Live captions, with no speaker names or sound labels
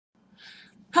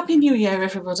Happy New Year,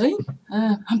 everybody.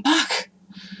 I'm back.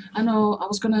 I know I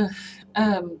was going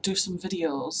to do some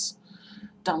videos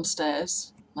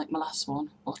downstairs, like my last one,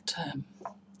 but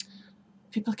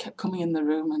people kept coming in the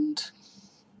room and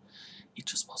it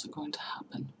just wasn't going to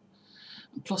happen.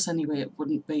 And plus, anyway, it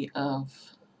wouldn't be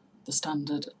of the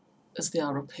standard as they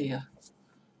are up here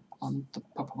on the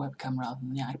proper webcam rather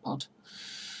than the iPod.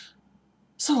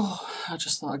 So I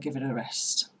just thought I'd give it a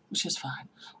rest, which is fine.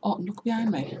 Oh, and look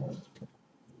behind me.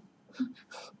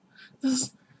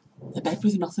 There's the bed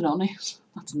with nothing on it.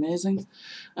 That's amazing.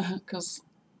 Because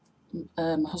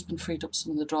my husband freed up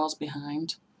some of the drawers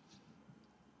behind,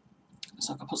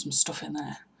 so I could put some stuff in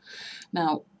there.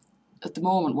 Now, at the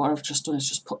moment, what I've just done is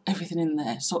just put everything in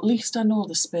there, so at least I know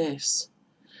the space.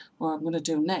 What I'm going to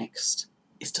do next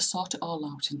is to sort it all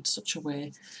out in such a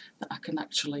way that I can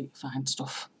actually find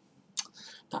stuff.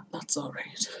 That's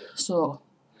alright. So,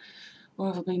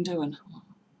 what have I been doing?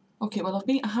 Okay, well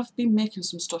I have been making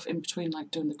some stuff in between, like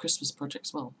doing the Christmas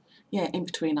projects. Well, yeah, in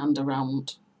between and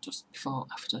around, just before,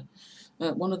 after.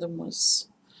 One of them was,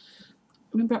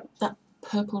 remember that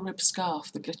purple rib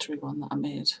scarf, the glittery one that I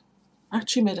made? I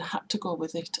actually made a hat to go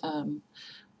with it. I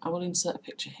will insert a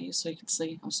picture here so you can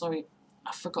see. I'm sorry,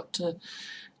 I forgot to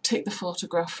take the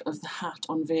photograph of the hat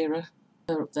on Vera.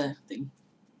 They're up there, the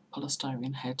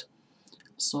polystyrene head.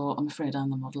 So I'm afraid I'm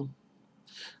the model.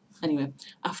 Anyway,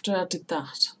 after I did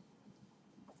that,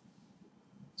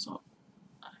 so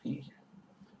I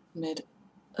made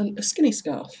a skinny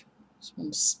scarf. This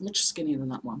one's much skinnier than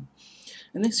that one.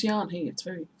 And this yarn here, it's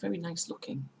very, very nice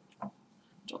looking. I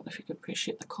don't know if you can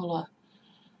appreciate the colour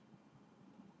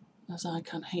as I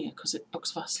can here, because it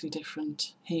looks vastly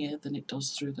different here than it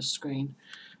does through the screen.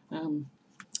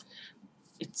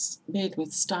 It's made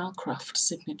with Stylecraft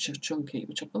Signature Chunky,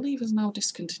 which I believe is now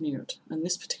discontinued, and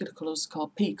this particular colour is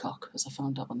called Peacock, as I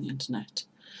found out on the internet.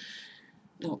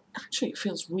 Now, actually it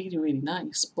feels really, really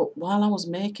nice, but while I was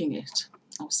making it,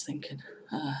 I was thinking,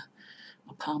 my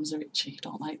palms are itchy,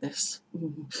 don't like this.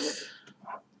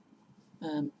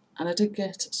 And I did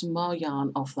get some more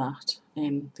yarn of that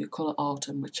in the colour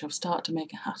Autumn, which I've started to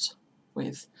make a hat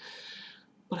with,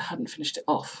 but I hadn't finished it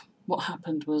off. What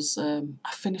happened was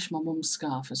I finished my mum's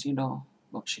scarf, as you know,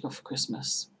 what she got for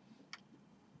Christmas.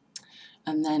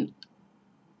 And then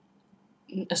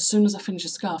as soon as I finished the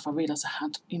scarf, I realised I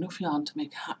had enough yarn to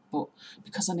make a hat, but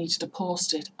because I needed to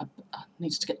post it, I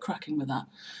needed to get cracking with that.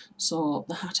 So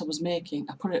the hat I was making,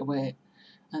 I put it away,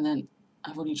 and then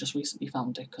I've only just recently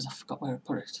found it because I forgot where I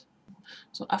put it.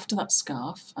 So after that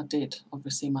scarf, I did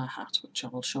obviously my hat, which I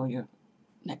will show you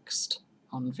next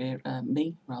on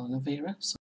me rather than Vera.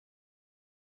 So,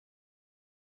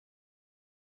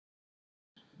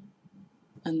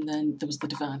 and then there was the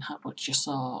Divine hat, which you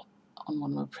saw on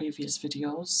one of my previous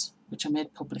videos, which I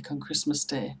made public on Christmas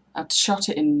Day. I'd shot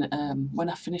it in when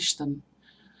I finished them,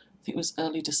 I think it was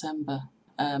early December,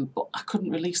 but I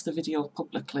couldn't release the video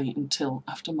publicly until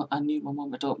after I knew my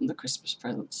mum had opened the Christmas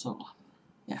present, so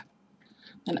yeah.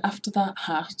 Then after that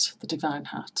hat, the Divine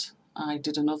hat, I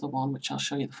did another one, which I'll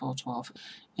show you the photo of.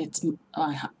 It's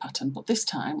my hat pattern, but this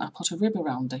time I put a rib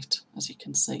around it, as you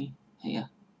can see here.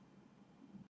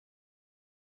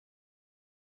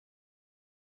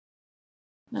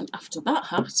 Then after that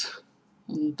hat,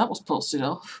 and that was posted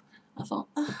off, I thought,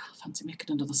 I fancy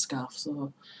making another scarf.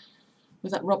 So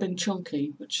with that Robin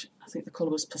Chunky, which I think the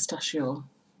colour was pistachio,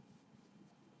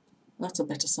 that's a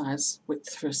better size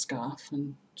width for a scarf,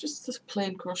 and just the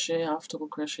plain crochet, half double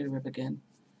crochet rib again.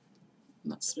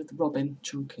 And that's with the Robin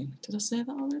Chunky. Did I say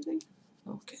that already?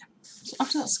 Okay. So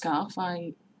after that scarf,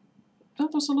 there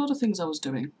was a lot of things I was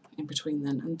doing in between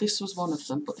then, and this was one of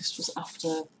them, but this was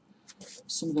after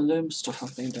some of the loom stuff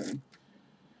I've been doing.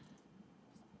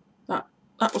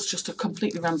 That was just a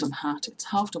completely random hat. It's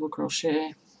half double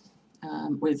crochet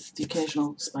with the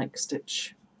occasional spike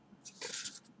stitch.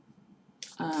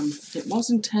 It was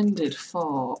intended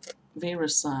for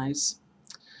Vera's size,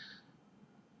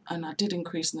 and I did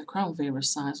increase in the crown Vera's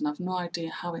size, and I've no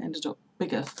idea how it ended up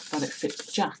bigger that it fit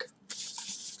Jack.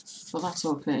 So that's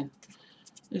okay.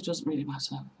 It doesn't really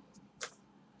matter.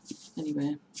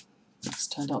 Anyway, that's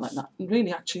turned out like that. And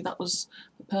really, actually, that was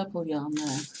the purple yarn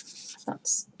there.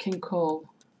 That's King Cole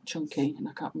Chunky, and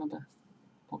I can't remember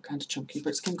what kind of chunky, but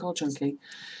it's King Cole Chunky.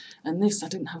 And this, I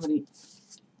didn't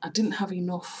have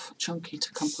enough chunky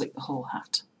to complete the whole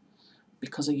hat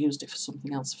because I used it for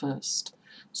something else first.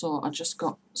 So I just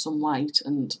got some white,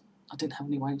 and I didn't have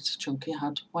any white chunky. I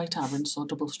had white Aran, so I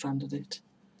double-stranded it,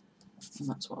 and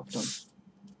that's what I've done.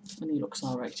 And he looks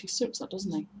alright. He suits that,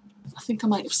 doesn't he? I think I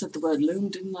might have said the word loom,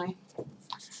 didn't I?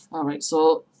 Alright,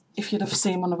 so if you'd have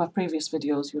seen one of my previous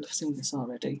videos, you would have seen this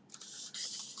already.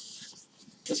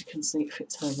 As you can see, it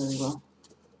fits her very well.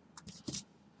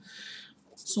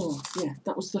 So yeah,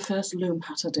 that was the first loom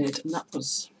hat I did, and it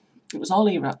was all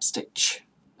E-wrap stitch,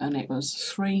 and it was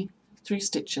three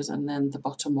stitches and then the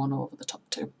bottom one over the top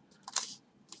two.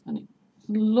 And it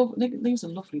leaves a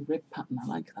lovely rib pattern, I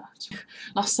like that.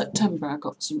 Last September I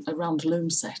got a round loom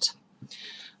set,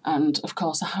 and of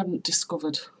course I hadn't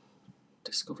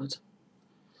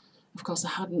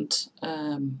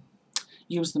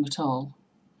used them at all.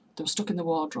 They were stuck in the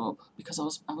wardrobe because I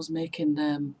was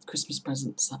making Christmas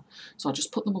presents, so I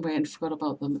just put them away and forgot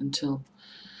about them until,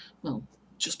 well,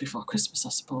 just before Christmas I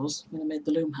suppose, when I made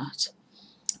the loom hat.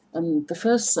 And the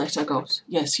first set I got,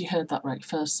 yes, you heard that right,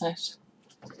 first set.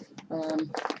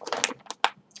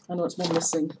 I know it's one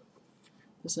missing.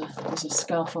 There's a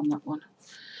scarf on that one.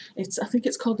 I think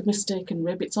it's called the Mistaken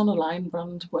Rib. It's on a Lion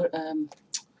brand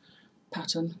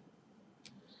pattern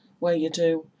where you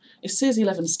do. It says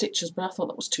 11 stitches, but I thought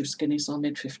that was too skinny, so I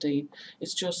made 15.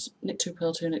 It's just knit 2,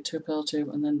 purl 2, knit 2, purl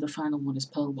 2, and then the final one is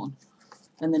purl 1.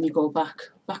 And then you go back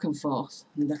and forth,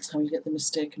 and that's how you get the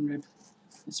Mistaken Rib.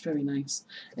 It's very nice.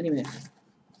 Anyway,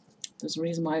 there's a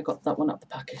reason why I got that one out the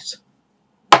packet.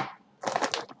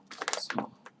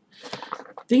 So,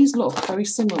 these look very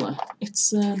similar.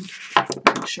 It's, let me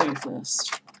show you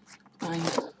first.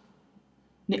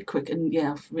 Knit Quick, and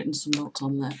yeah, I've written some notes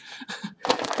on there.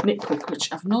 Knit Quick,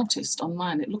 which I've noticed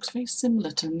online, it looks very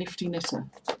similar to Nifty Knitter.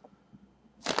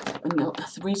 And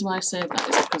the reason why I say that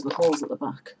is because of the holes at the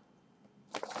back.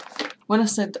 When I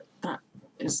said that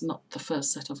is not the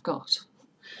first set I've got,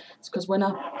 it's because when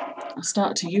I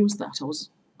started to use that, I was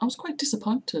quite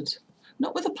disappointed.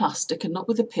 Not with the plastic and not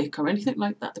with the pick or anything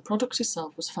like that. The product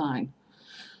itself was fine.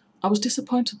 I was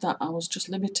disappointed that I was just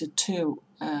limited to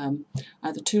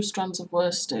either 2 strands of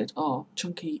worsted or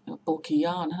chunky, bulky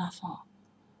yarn, and I thought,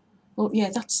 well, yeah,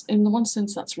 that's, in the one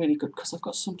sense, that's really good, because I've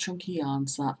got some chunky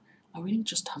yarns that I really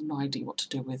just have no idea what to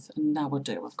do with, and now I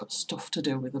do. I've got stuff to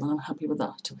do with them, and I'm happy with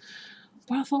that.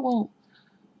 But I thought, well,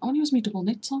 I want to use my double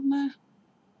knits on there.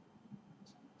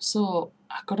 So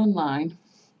I got online,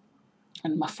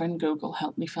 and my friend Google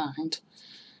helped me find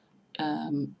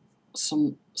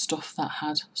some stuff that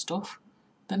had stuff.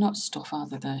 They're not stuff, are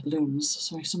they? They're looms.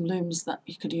 Sorry, some looms that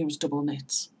you could use double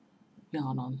knits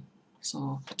yarn on.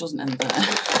 So it doesn't end there.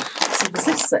 So there's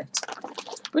this set,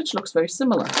 which looks very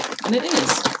similar, and it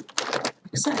is,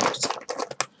 except,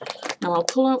 now I'll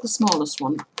pull out the smallest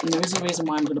one, and there is a reason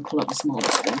why I'm going to pull out the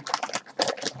smallest one.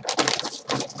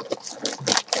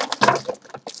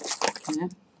 Okay.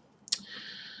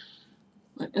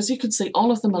 As you can see, all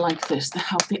of them are like this. They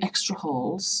have the extra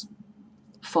holes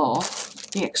for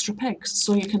the extra pegs,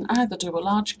 so you can either do a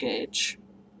large gauge,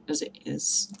 as it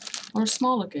is, or a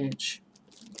smaller gauge.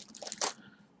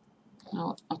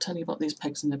 Now, I'll tell you about these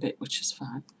pegs in a bit, which is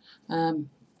fine. And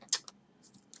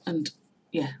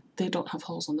yeah, they don't have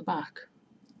holes on the back,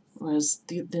 whereas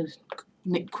the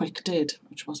Knit Quick did,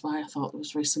 which was why I thought it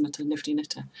was very similar to Nifty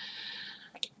Knitter.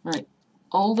 Right,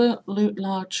 all the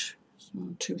large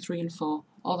 2, 3 and 4,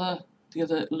 all the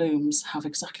other looms have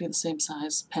exactly the same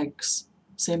size pegs,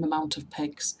 same amount of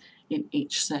pegs in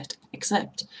each set,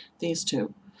 except these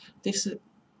two. This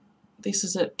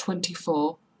is a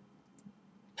 24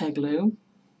 peg loom,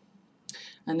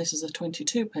 and this is a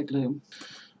 22 peg loom.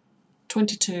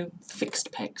 22 fixed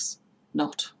pegs,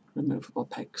 not removable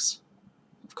pegs.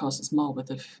 Of course, it's more with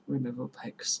the removable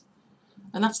pegs,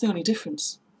 and that's the only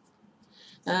difference.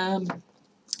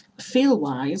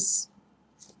 Feel-wise,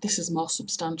 this is more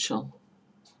substantial.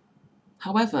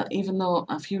 However, even though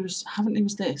I haven't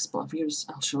used this, but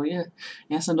I'll show you.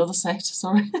 Yes, another set.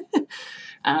 Sorry,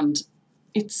 and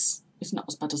it's not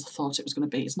as bad as I thought it was going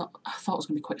to be. I thought it was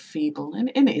going to be quite feeble,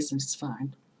 and it is, and it's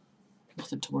fine.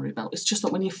 Nothing to worry about. It's just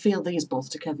that when you feel these both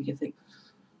together, you think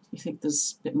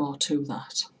there's a bit more to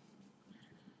that.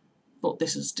 But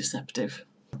this is deceptive.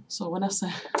 So when I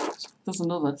say there's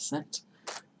another set,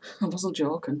 I wasn't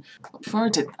joking. But before I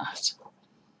did that,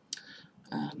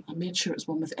 I made sure it was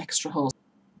one with extra holes.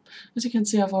 As you can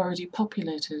see, I've already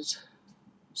populated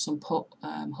some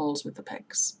holes with the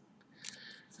pegs.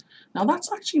 Now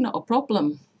that's actually not a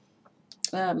problem,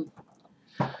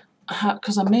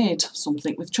 because I made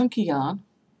something with chunky yarn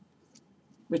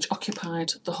which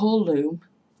occupied the whole loom,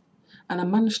 and I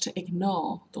managed to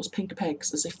ignore those pink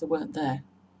pegs as if they weren't there.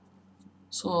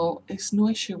 So it's no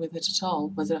issue with it at all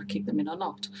whether I keep them in or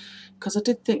not, because I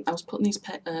did think I was putting these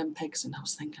pegs in, I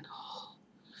was thinking, oh,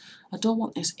 I don't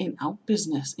want this in-out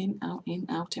business, in-out,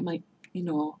 in-out. It might,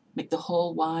 make the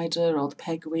hole wider or the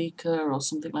peg weaker or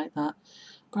something like that.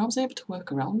 But I was able to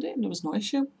work around it and there was no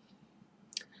issue.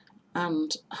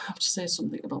 And I have to say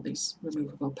something about these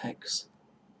removable pegs.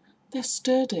 They're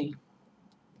sturdy.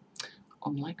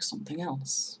 unlike something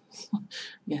else.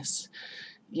 Yes,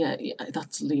 yeah,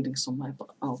 that's leading somewhere, but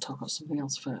I'll talk about something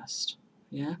else first.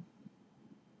 Yeah.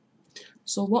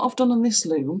 So what I've done on this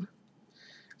loom,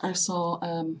 I saw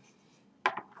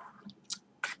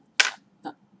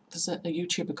that there's a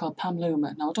YouTuber called Pam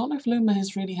Loomer. Now I don't know if Loomer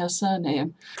is really her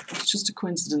surname, or it's just a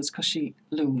coincidence because she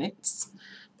loom knits.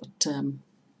 But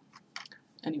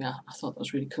anyway, I thought that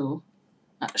was really cool.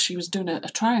 She was doing a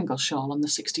triangle shawl on the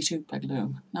 62 peg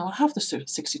loom. Now I have the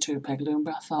 62 peg loom,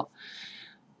 but I thought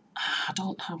I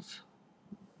don't have.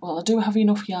 Well, I do have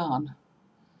enough yarn,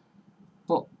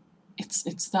 but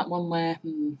it's that one where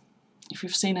if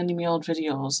you've seen any of my old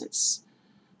videos,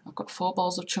 I've got 4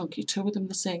 balls of chunky, 2 of them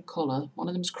the same colour, one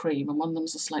of them's cream and one of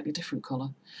them's a slightly different colour.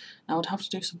 Now I'd have to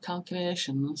do some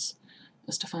calculations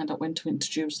as to find out when to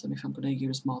introduce them if I'm going to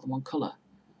use more than one colour.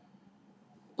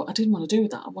 But I didn't want to do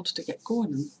that, I wanted to get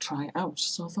going and try it out,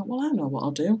 so I thought, well, I know what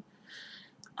I'll do.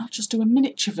 I'll just do a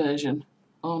miniature version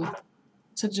on,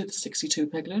 instead of do the 62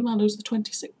 peg loom, I'll use the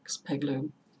 26 peg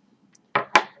loom.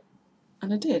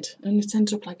 And I did, and it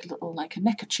ended up like a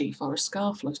neckerchief or a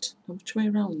scarflet. Which way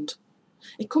round?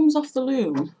 It comes off the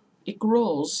loom, it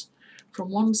grows from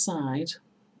one side,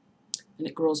 and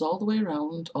it grows all the way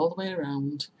around,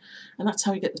 and that's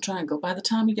how you get the triangle. By the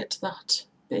time you get to that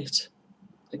bit,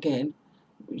 again,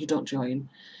 you don't join,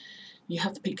 you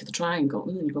have the peak of the triangle,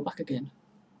 and then you go back again.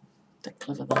 They're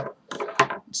clever that.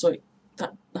 So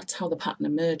that's how the pattern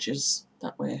emerges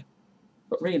that way.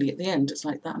 But really, at the end, it's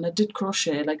like that. And I did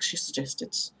crochet, like she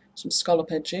suggested, some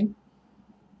scallop edging.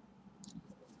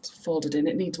 It's folded in.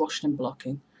 It needs washing and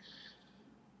blocking.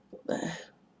 But there.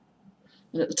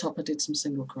 And at the top, I did some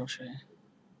single crochet.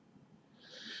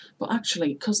 But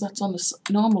actually, because that's on the...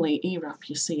 Normally, E-wrap,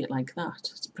 you see it like that.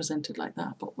 It's presented like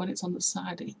that. But when it's on the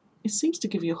side, it seems to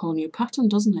give you a whole new pattern,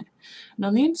 doesn't it? And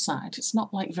on the inside, it's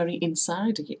not like very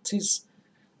inside-y. It is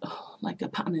like a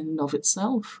pattern in and of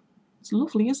itself. It's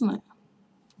lovely, isn't it?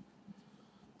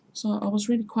 So I was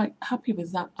really quite happy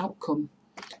with that outcome.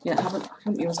 Yeah, I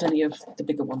haven't used any of the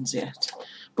bigger ones yet,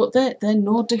 but they're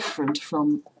no different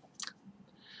from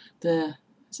the,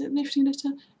 is it Nifty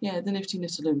Knitter? Yeah, the Nifty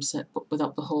Knitter loom set, but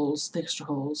without the holes, the extra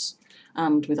holes,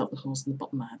 and without the holes in the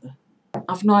bottom either.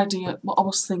 I've no idea what I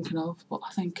was thinking of, but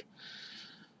I think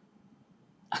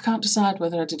I can't decide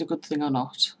whether I did a good thing or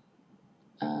not.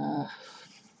 I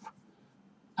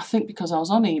think because I was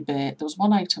on eBay, there was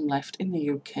one item left in the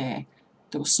UK.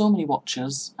 There were so many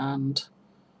watches, and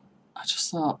I just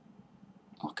thought,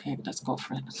 okay, let's go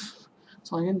for it.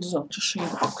 So I ended up just showing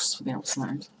the box for the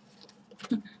outside.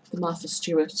 The Martha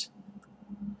Stewart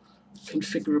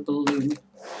configurable loom.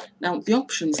 Now, the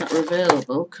options that are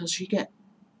available, because you get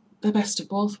the best of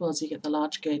both worlds, you get the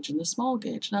large gauge and the small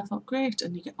gauge, and I thought, great,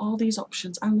 and you get all these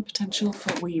options and the potential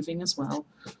for weaving as well.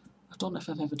 I don't know if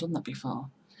I've ever done that before.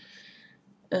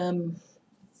 And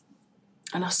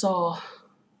I saw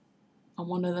on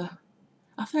one of the,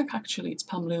 I think actually it's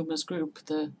Pam Loomer's group,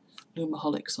 the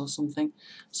Loomaholics or something,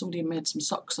 somebody made some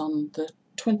socks on the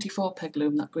 24 peg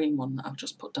loom, that green one that I've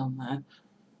just put down there.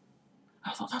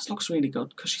 I thought that looks really good,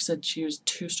 because she said she used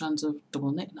 2 strands of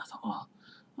double knit, and I thought, oh,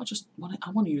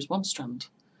 I want to use 1 strand.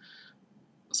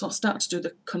 So I started to do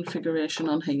the configuration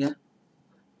on here,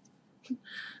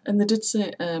 and they did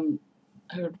say, when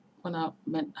I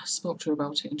spoke to her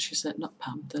about it, and she said, not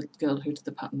Pam, the girl who did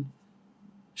the pattern,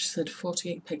 she said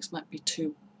 48 pegs might be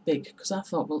too big, because I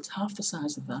thought, well, it's half the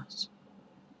size of that,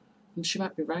 and she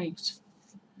might be right.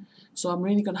 So I'm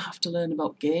really going to have to learn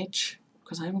about gauge,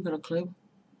 because I haven't got a clue.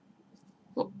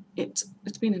 But it's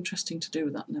been interesting to do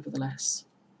that nevertheless.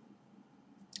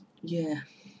 Yeah.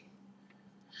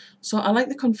 So I like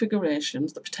the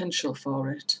configurations, the potential for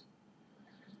it.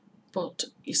 But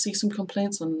you see some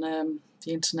complaints on the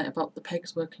internet about the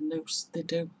pegs working loose. They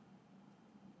do.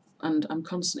 And I'm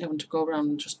constantly having to go around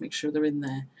and just make sure they're in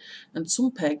there. And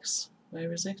some pegs,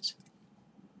 where is it?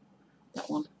 That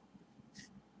one.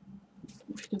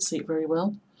 If you can see it very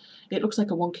well. It looks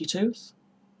like a wonky tooth.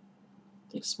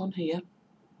 This one here.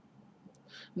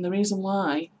 And the reason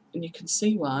why, and you can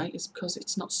see why, is because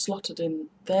it's not slotted in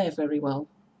there very well.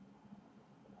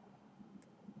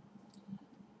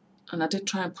 And I did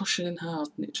try and push it in hard,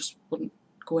 and it just wouldn't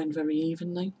go in very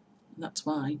evenly. And that's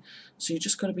why. So you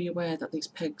just got to be aware that these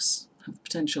pegs have the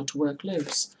potential to work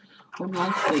loose,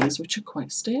 unlike these, which are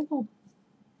quite stable.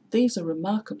 These are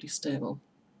remarkably stable.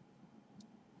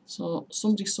 So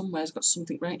somebody somewhere's got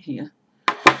something right here.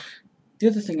 The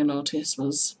other thing I noticed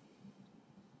was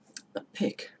that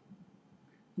pick,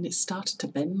 and it started to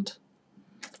bend.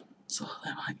 So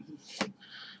they're like,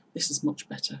 this is much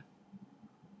better.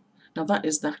 Now that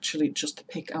is actually just the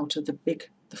pick out of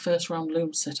the first round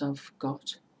loom set I've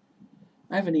got.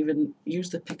 I haven't even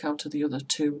used the pick out of the other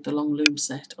two, the long loom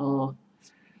set or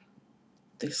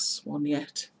this one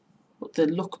yet, but they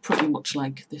look pretty much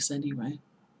like this anyway.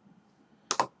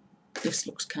 This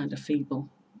looks kind of feeble.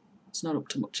 It's not up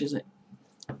to much, is it?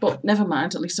 But never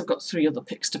mind, at least I've got 3 other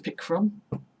picks to pick from.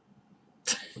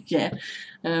 Yeah,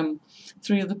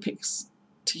 3 other picks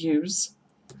to use,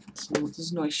 so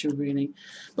there's no issue really.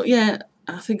 But yeah,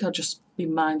 I think I'll just be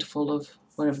mindful of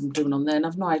whatever I'm doing on there, and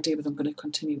I've no idea whether I'm going to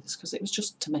continue this because it was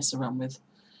just to mess around with.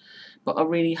 But I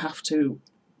really have to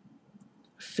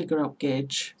figure out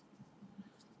gauge,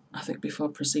 I think, before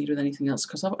I proceed with anything else,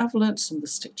 because I've learnt some of the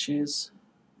stitches.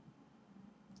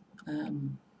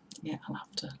 Yeah, I'll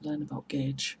have to learn about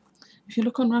gauge. If you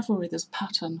look on Ravelry, there's a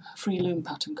pattern, a free loom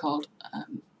pattern called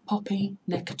Poppy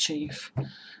Neckerchief.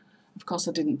 Of course,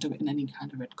 I didn't do it in any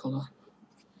kind of red colour.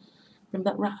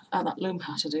 Remember that loom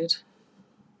hat I did?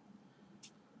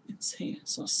 It's here,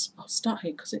 so I'll start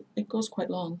here because it goes quite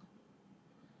long.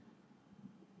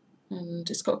 And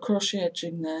it's got a crochet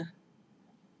edging there.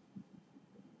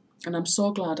 And I'm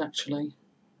so glad actually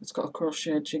it's got a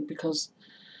crochet edging, because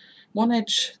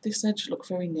this edge looked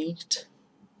very neat.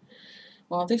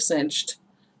 Well, this edged,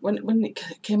 when it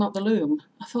came out the loom,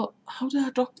 I thought, how did I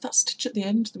drop that stitch at the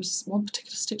end? There was one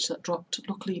particular stitch that dropped.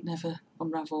 Luckily it never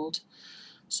unravelled.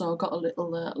 So I got a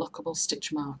little lockable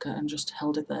stitch marker and just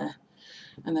held it there.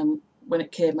 And then when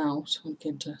it came out, it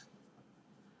came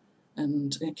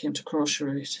to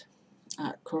crochet it,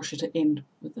 I crocheted it in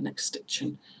with the next stitch,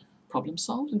 and problem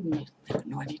solved, and you never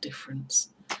know any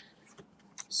difference.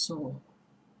 So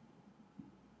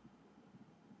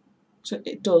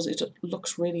it does, it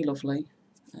looks really lovely.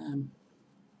 And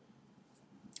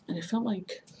it felt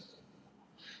like,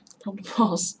 the problem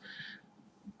was,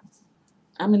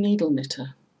 I'm a needle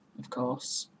knitter, of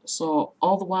course, so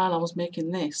all the while I was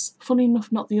making this, funny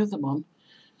enough not the other one,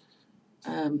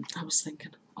 I was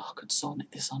thinking, oh, I could sew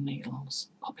knit this on needles.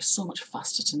 Oh, it'd be so much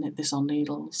faster to knit this on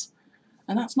needles.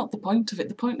 And that's not the point of it.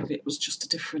 The point of it was just a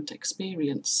different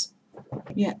experience.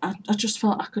 Yeah, I just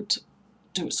felt I could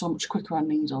do it so much quicker on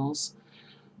needles.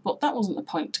 But that wasn't the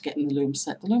point to getting the loom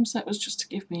set. The loom set was just to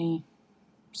give me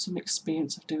some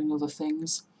experience of doing other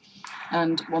things.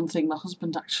 And one thing my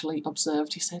husband actually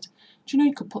observed, he said, do you know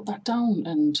you could put that down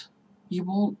and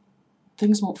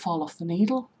things won't fall off the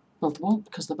needle? Well, they won't,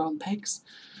 because they're on pegs.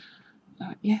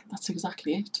 Yeah, that's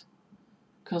exactly it.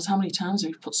 Because how many times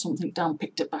have you put something down,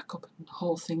 picked it back up, and the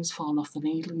whole thing's fallen off the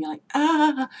needle, and you're like,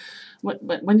 ah!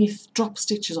 When you drop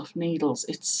stitches off needles,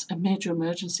 it's a major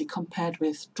emergency compared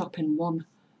with dropping one.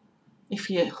 If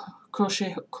your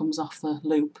crochet hook comes off the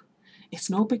loop, it's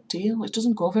no big deal. It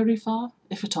doesn't go very far,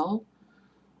 if at all.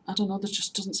 I don't know, there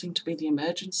just doesn't seem to be the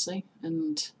emergency,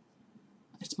 and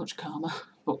it's much calmer.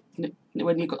 But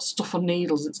when you've got stuff on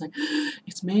needles, it's like,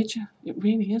 it's major. It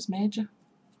really is major.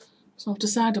 So I've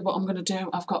decided what I'm going to do.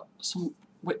 I've got some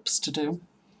whips to do.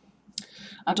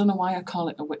 I don't know why I call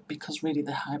it a whip, because really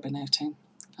they're hibernating,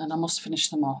 and I must finish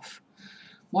them off.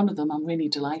 One of them I'm really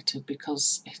delighted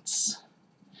because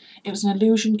it was an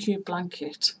Illusion Cube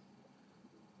blanket,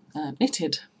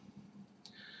 knitted.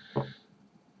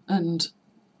 And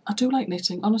I do like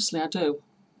knitting, honestly I do,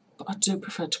 but I do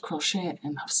prefer to crochet,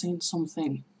 and I've seen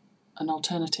an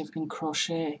alternative in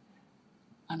crochet,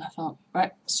 and I thought,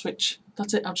 right, switch,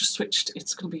 that's it, I've just switched,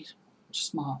 it's going to be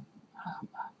just more,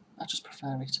 I just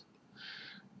prefer it.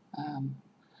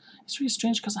 It's really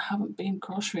strange because I haven't been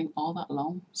crocheting all that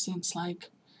long, since like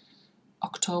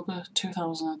October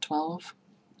 2012.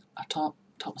 I taught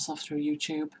myself through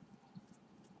YouTube,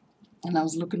 and I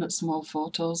was looking at some old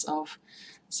photos of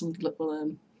some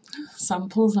little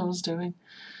samples I was doing.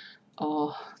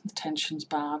 Oh, the tension's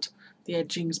bad, the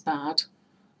edging's bad,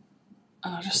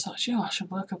 and I just thought, you know, I should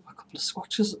work up a couple of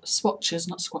swatches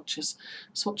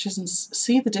and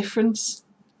see the difference,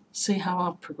 see how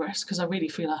I've progressed, because I really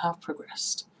feel I have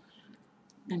progressed.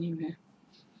 Anyway,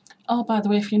 oh, by the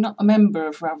way, if you're not a member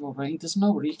of Ravelry, there's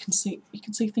nowhere you can see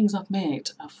things I've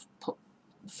made. I've put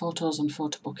photos on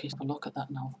Photobucket. Have a look at that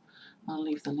now. I'll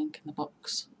leave the link in the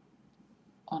box.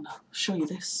 Oh no, I'll show you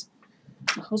this.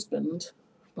 My husband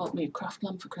bought me a craft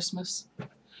lamp for Christmas.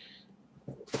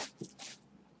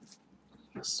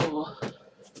 So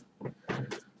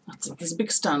there's a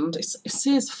big stand. It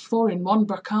says 4-in-1,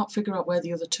 but I can't figure out where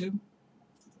the other two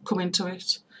come into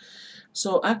it.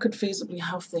 So I could feasibly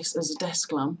have this as a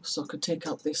desk lamp, so I could take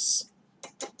out the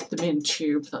main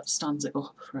tube that stands it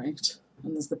up, right?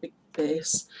 And there's the big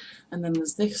base, and then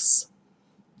there's this.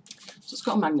 So it's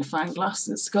got a magnifying glass,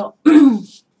 and it's got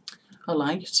a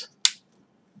light.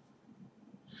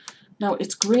 Now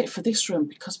it's great for this room,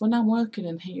 because when I'm working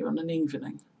in here on an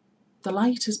evening, the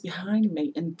light is behind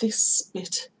me in this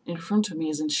bit in front of me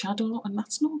is in shadow, and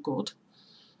that's no good.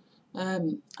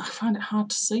 I find it hard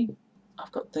to see.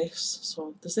 I've got this,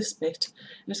 so there's this bit,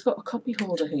 and it's got a copy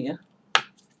holder here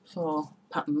for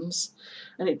patterns,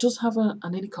 and it does have I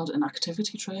nearly called it an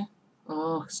activity tray.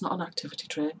 Oh, it's not an activity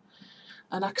tray,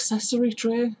 an accessory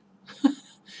tray.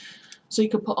 So you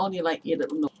can put on your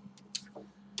little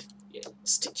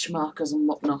stitch markers and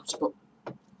whatnot, but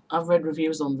I've read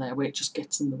reviews on there where it just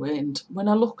gets in the way, and when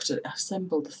I looked at it, I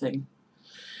assembled the thing,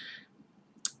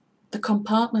 the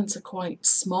compartments are quite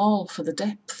small for the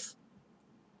depth,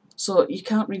 so you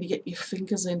can't really get your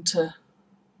fingers into.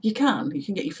 You can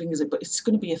get your fingers in, but it's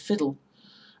going to be a fiddle,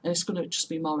 and it's going to just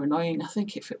be more annoying. I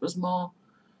think if it was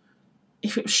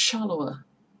shallower,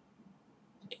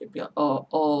 it'd be,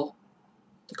 or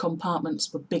the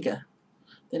compartments were bigger,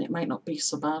 then it might not be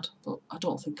so bad, but I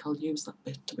don't think I'll use that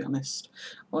bit, to be honest.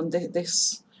 On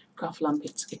this craft lamp,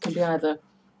 it can be either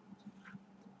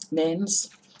mains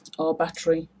or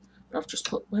battery. I've just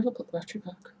put, where have I put the battery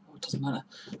pack? Oh, it doesn't matter.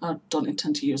 I don't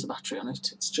intend to use a battery on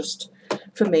it. It's just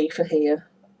for me, for here.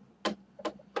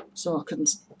 So I can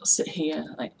sit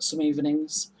here like some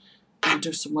evenings and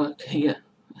do some work here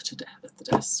at the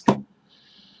desk.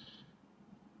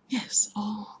 Yes,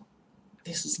 oh,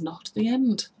 this is not the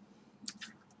end.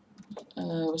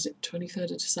 Was it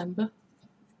 23rd of December?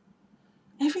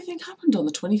 Everything happened on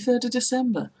the 23rd of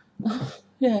December.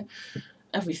 Yeah,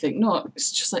 everything. No,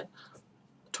 it's just like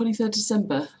 23rd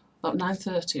December, about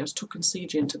 9:30, I was tucking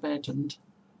CJ into bed and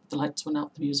the lights went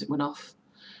out, the music went off.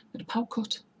 We had a power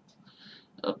cut.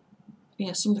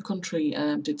 Yeah, some of the country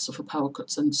did suffer power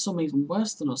cuts, and some even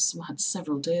worse than us. Some had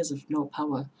several days of no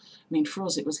power. I mean, for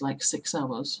us it was like 6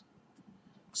 hours.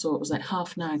 So it was like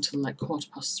 9:30 till like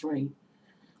 3:15.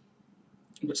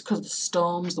 It was because of the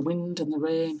storms, the wind and the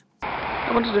rain.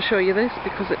 I wanted to show you this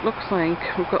because it looks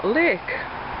like we've got a lake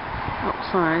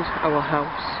outside our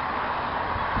house.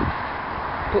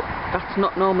 But that's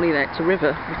not normally there, it's a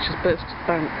river which has burst its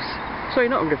banks. Sorry,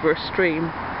 not a river, a stream.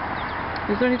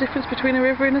 Is there any difference between a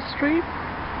river and a stream?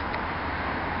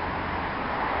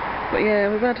 But yeah,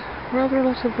 we've had rather a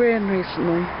lot of rain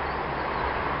recently.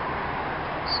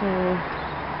 So,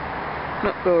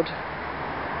 not good.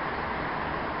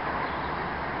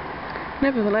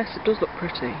 Nevertheless, it does look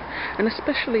pretty, and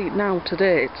especially now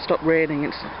today it's stopped raining,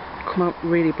 it's come out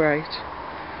really bright.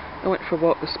 I went for a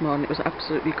walk this morning, it was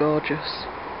absolutely gorgeous.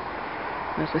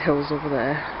 There's the hills over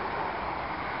there.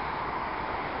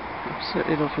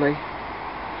 Absolutely lovely.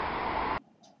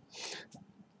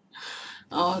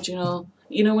 Oh, do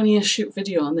you know when you shoot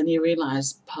video and then you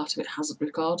realise part of it hasn't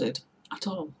recorded at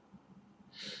all?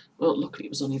 Well, luckily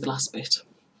it was only the last bit.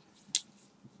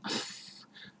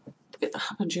 The bit that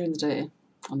happened during the day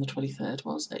on the 23rd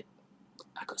was that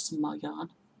I got some more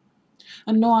yarn.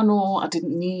 And no, I know I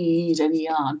didn't need any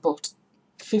yarn, but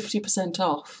 50%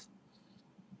 off.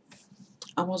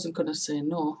 I wasn't going to say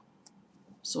no.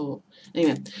 So,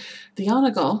 anyway, the yarn I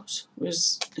got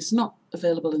it's not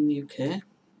available in the UK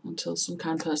until some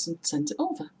kind person sends it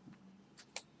over.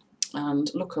 And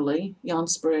luckily,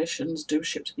 Yarnspirations do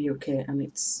ship to the UK, and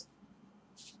it's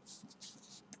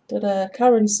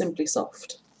Karen Simply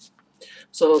Soft.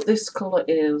 So this colour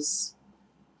is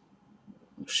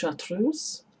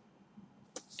Chartreuse,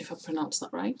 if I pronounced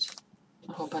that right.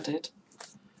 I hope I did.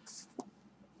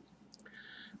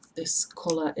 This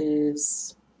colour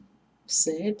is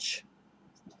Sage.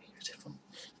 Beautiful.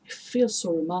 It feels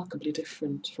so remarkably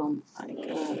different from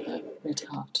Red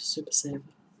Heart Super Saver.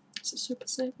 Is it Super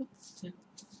Saver? Yeah,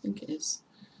 I think it is.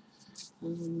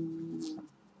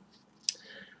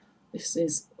 This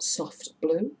is Soft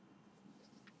Blue.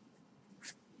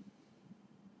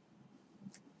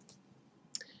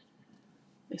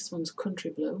 This one's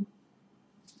Country Blue.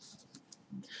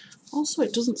 Also,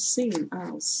 it doesn't seem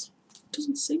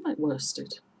like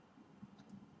worsted.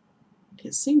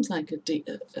 It seems like a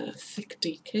thick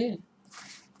DK.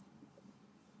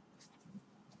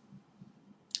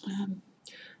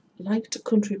 Light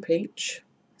Country Peach.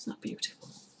 Isn't that beautiful?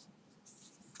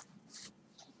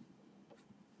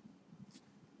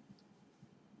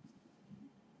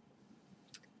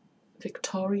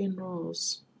 Victorian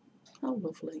Rose. How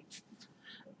lovely.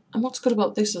 And what's good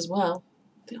about this as well,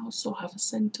 they also have a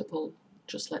centre pull,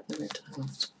 just like the Red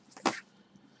Heart.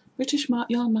 British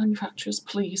yarn manufacturers,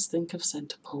 please think of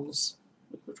centre pulls.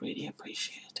 We would really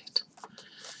appreciate it.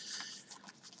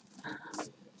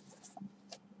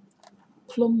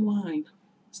 Plum Wine.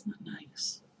 Isn't that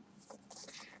nice?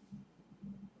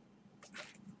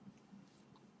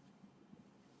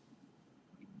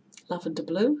 Lavender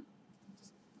Blue.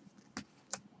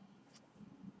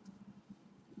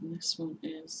 And this one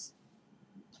is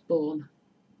Bone.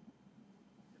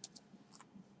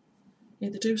 Yeah,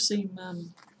 they do seem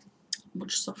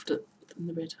much softer than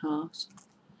the Red Heart.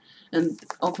 And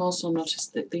I've also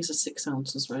noticed that these are 6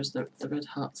 ounces, whereas the Red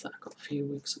Hearts that I got a few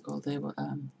weeks ago, they were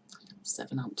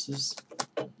 7 ounces.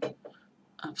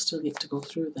 I've still yet to go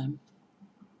through them.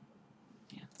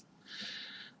 Yeah,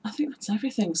 I think that's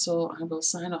everything, so I will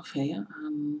sign off here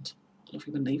and love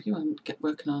you and leave you and get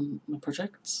working on my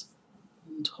projects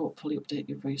and hopefully update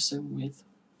you very soon with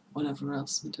whatever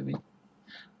else I'm doing.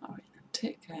 Alright then,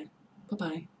 take care. Bye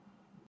bye.